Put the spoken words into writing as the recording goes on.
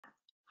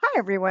Hi,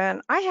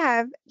 everyone. I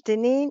have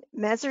Denine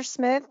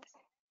Messersmith,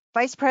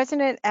 Vice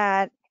President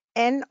at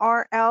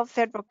NRL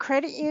Federal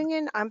Credit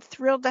Union. I'm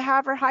thrilled to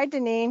have her. Hi,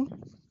 Denine.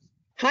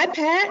 Hi,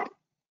 Pat.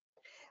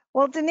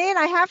 Well, Denine,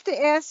 I have to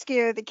ask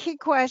you the key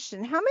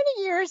question. How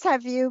many years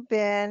have you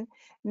been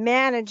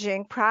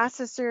managing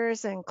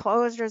processors and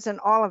closers and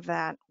all of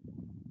that?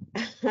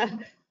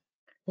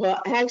 Well,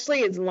 actually,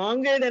 it's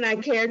longer than I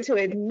care to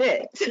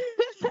admit,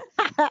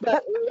 but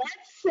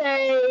let's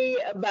say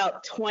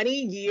about 20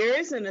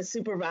 years in a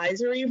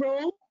supervisory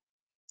role.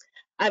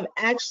 I've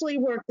actually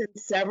worked in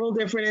several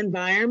different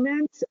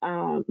environments.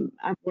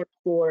 I've worked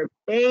for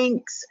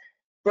banks,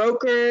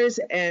 brokers,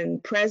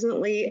 and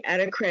presently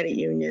at a credit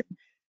union.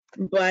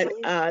 But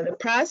the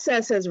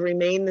process has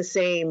remained the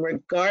same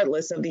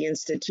regardless of the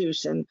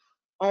institution,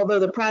 although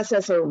the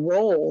processor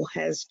role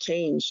has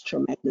changed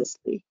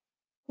tremendously.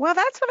 Well,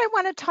 that's what I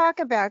want to talk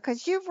about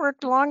because you've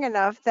worked long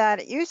enough that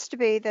it used to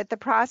be that the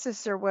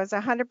processor was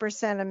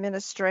 100%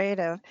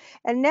 administrative.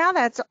 And now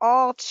that's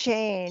all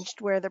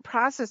changed where the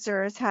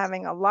processor is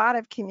having a lot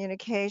of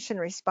communication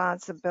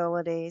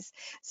responsibilities.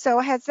 So,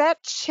 has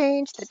that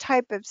changed the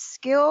type of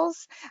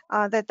skills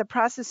that the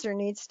processor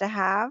needs to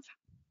have?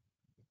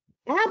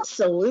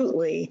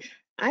 Absolutely.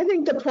 I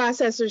think the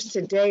processors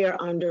today are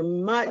under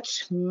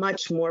much,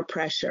 much more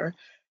pressure.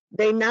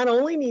 They not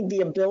only need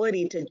the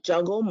ability to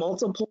juggle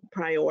multiple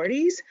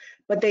priorities,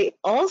 but they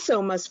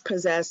also must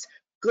possess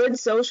good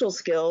social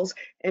skills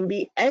and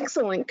be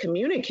excellent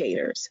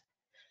communicators.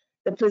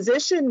 The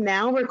position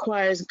now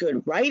requires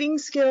good writing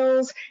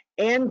skills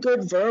and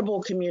good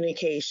verbal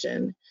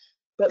communication.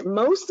 But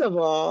most of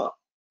all,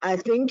 I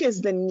think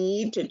is the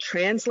need to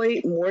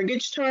translate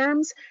mortgage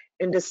terms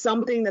into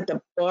something that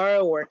the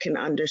borrower can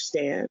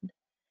understand.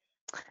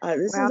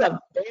 This is Well,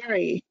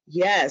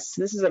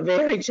 this is a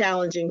very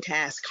challenging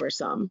task for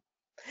some.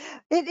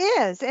 it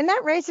is. And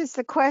that raises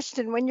the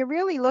question when you're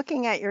really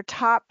looking at your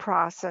top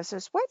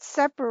processors, what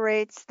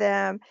separates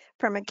them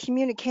from a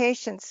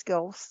communication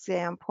skill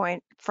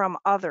standpoint from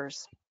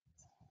others?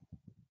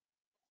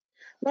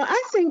 Well,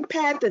 I think,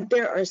 Pat, that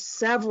there are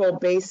several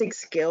basic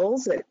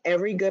skills that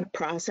every good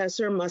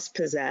processor must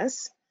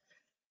possess.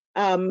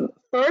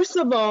 First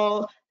of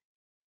all,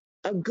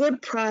 a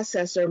good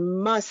processor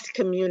must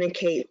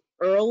communicate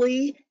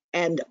early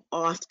and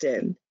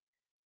often.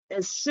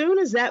 As soon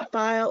as that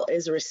file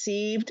is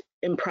received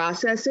in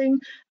processing,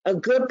 a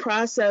good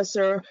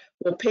processor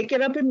will pick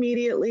it up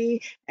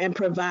immediately and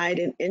provide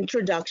an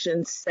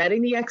introduction,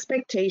 setting the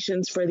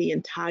expectations for the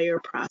entire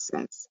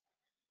process.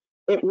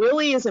 It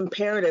really is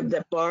imperative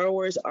that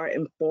borrowers are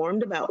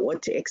informed about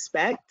what to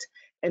expect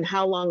and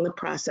how long the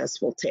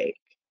process will take.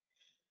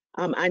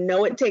 I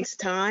know it takes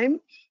time,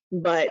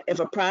 but if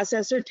a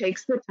processor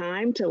takes the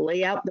time to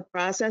lay out the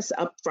process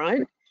up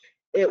front,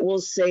 it will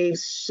save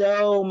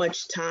so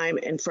much time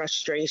and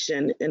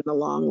frustration in the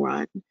long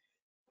run.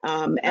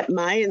 At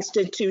my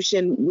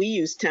institution, we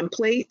use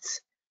templates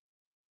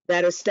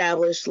that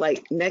establish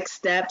like next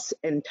steps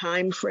and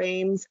time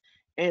frames,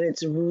 and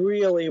it's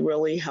really,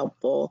 really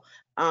helpful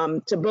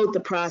to both the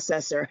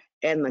processor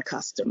and the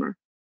customer.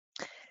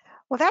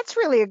 Well, that's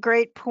really a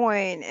great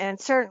point, and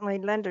certainly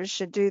lenders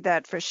should do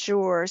that for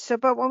sure. So,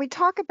 but when we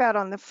talk about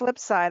on the flip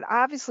side,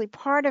 obviously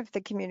part of the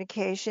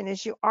communication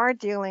is you are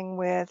dealing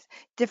with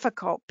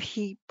difficult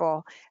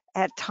people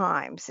at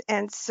times.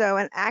 And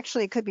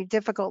actually it could be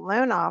difficult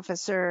loan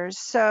officers.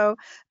 So,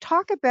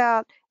 talk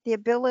about the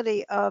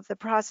ability of the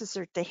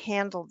processor to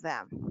handle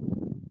them.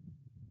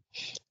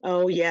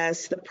 Oh,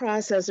 yes, the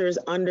processor is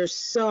under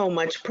so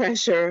much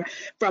pressure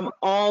from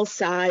all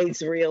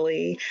sides,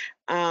 really.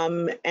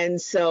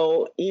 And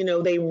so,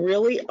 they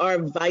really are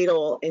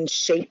vital in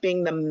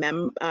shaping the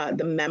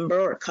member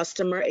or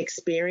customer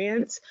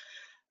experience.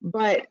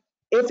 But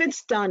if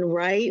it's done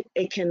right,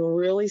 it can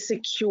really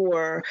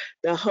secure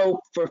the hope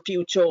for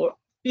future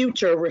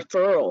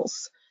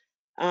referrals.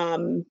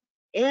 Um,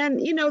 and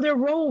their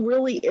role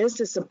really is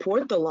to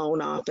support the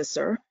loan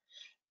officer,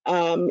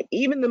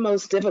 even the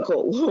most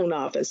difficult loan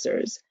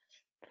officers.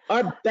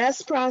 Our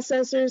best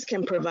processors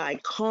can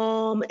provide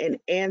calm and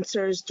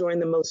answers during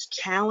the most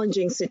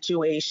challenging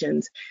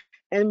situations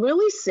and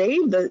really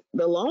save the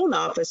loan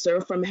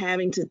officer from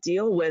having to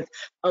deal with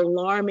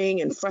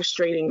alarming and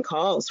frustrating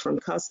calls from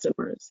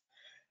customers.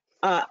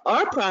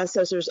 Our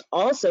processors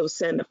also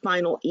send a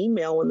final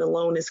email when the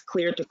loan is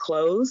cleared to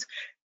close,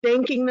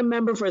 thanking the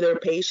member for their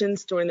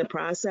patience during the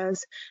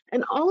process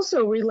and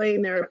also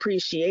relaying their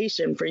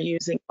appreciation for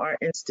using our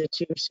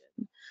institution.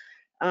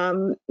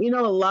 A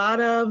lot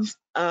of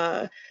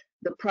the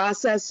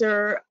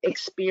processor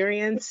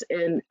experience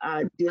in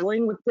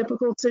dealing with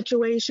difficult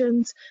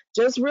situations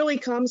just really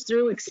comes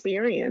through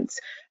experience.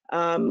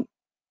 Um,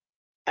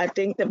 I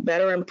think that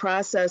veteran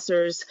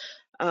processors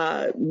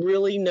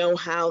really know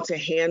how to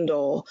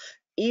handle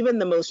even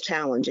the most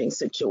challenging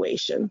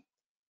situation.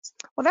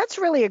 Well, that's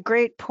really a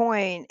great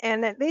point,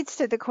 and it leads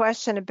to the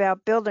question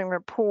about building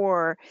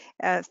rapport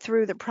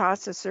through the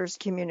processor's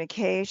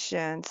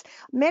communications.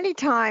 Many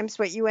times,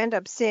 what you end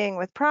up seeing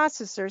with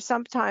processors,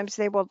 sometimes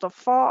they will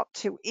default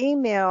to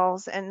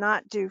emails and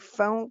not do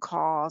phone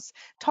calls.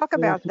 Talk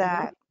about Hmm.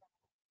 that.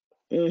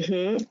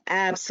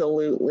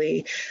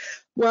 Absolutely.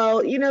 Well,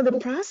 the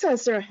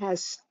processor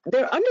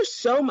they're under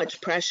so much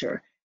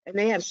pressure and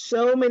they have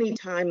so many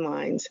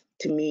timelines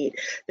to meet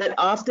that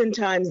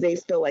oftentimes they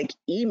feel like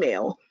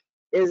email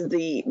is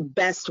the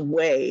best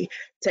way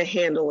to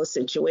handle a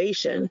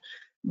situation.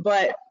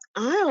 But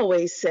I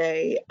always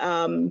say,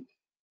 a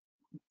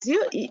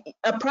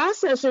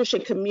processor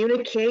should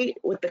communicate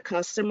with the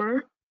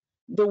customer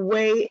the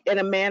way in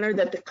a manner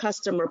that the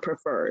customer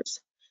prefers.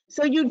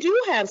 So you do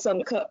have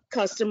some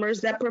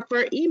customers that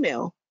prefer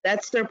email.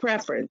 That's their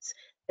preference.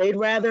 They'd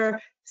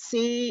rather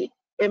see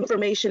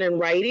information in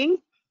writing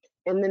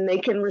and then they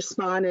can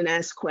respond and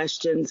ask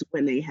questions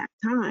when they have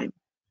time.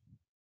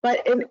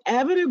 But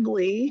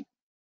inevitably,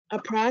 a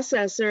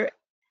processor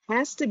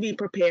has to be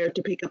prepared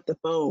to pick up the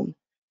phone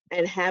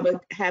and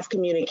have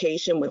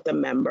communication with the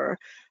member,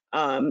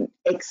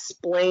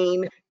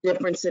 explain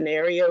different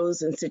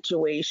scenarios and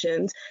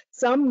situations.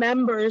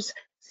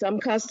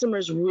 Some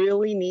customers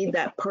really need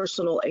that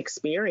personal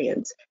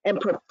experience and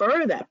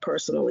prefer that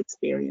personal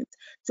experience.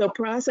 So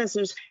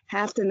processors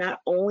have to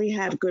not only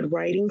have good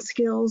writing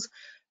skills,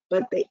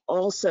 but they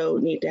also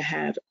need to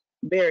have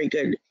very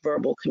good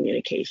verbal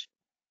communication.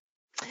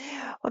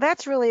 Well,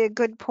 that's really a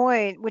good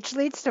point, which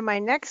leads to my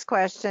next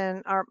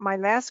question, or my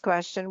last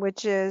question,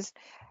 which is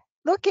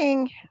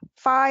looking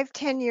 5,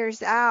 10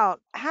 years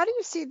out, how do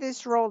you see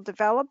this role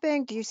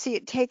developing? Do you see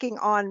it taking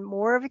on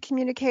more of a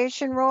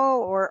communication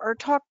role, or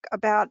talk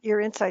about your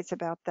insights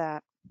about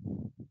that?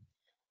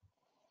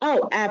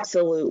 Oh,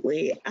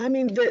 absolutely. I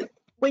mean,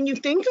 when you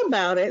think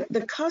about it,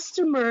 the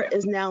customer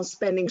is now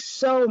spending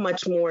so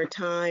much more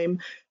time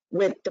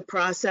with the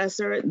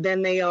processor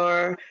than they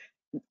are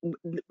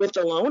with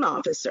the loan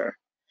officer.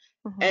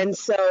 Hmm. And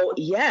so,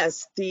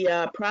 yes,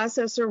 the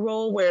processor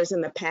role, whereas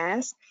in the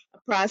past, a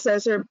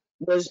processor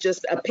was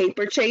just a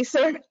paper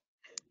chaser.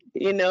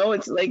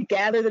 It's like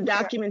gather the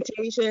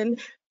documentation,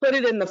 put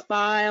it in the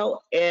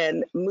file,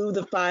 and move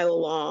the file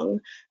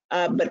along.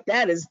 But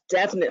that is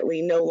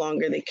definitely no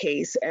longer the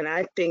case. And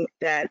I think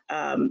that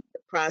the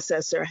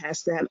processor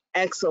has to have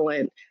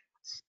excellent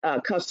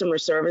customer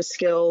service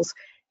skills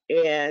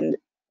and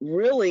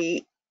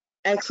really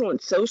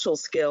excellent social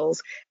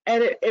skills.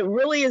 And it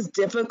really is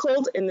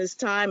difficult in this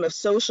time of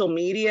social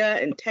media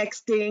and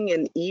texting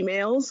and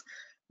emails.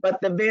 But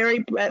the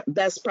very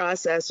best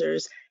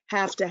processors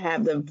have to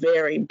have the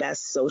very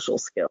best social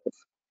skills.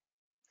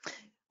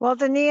 Well,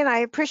 Denine, I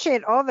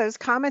appreciate all those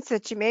comments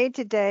that you made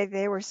today.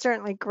 They were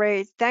certainly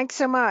great. Thanks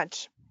so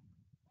much.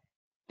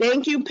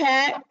 Thank you,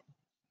 Pat.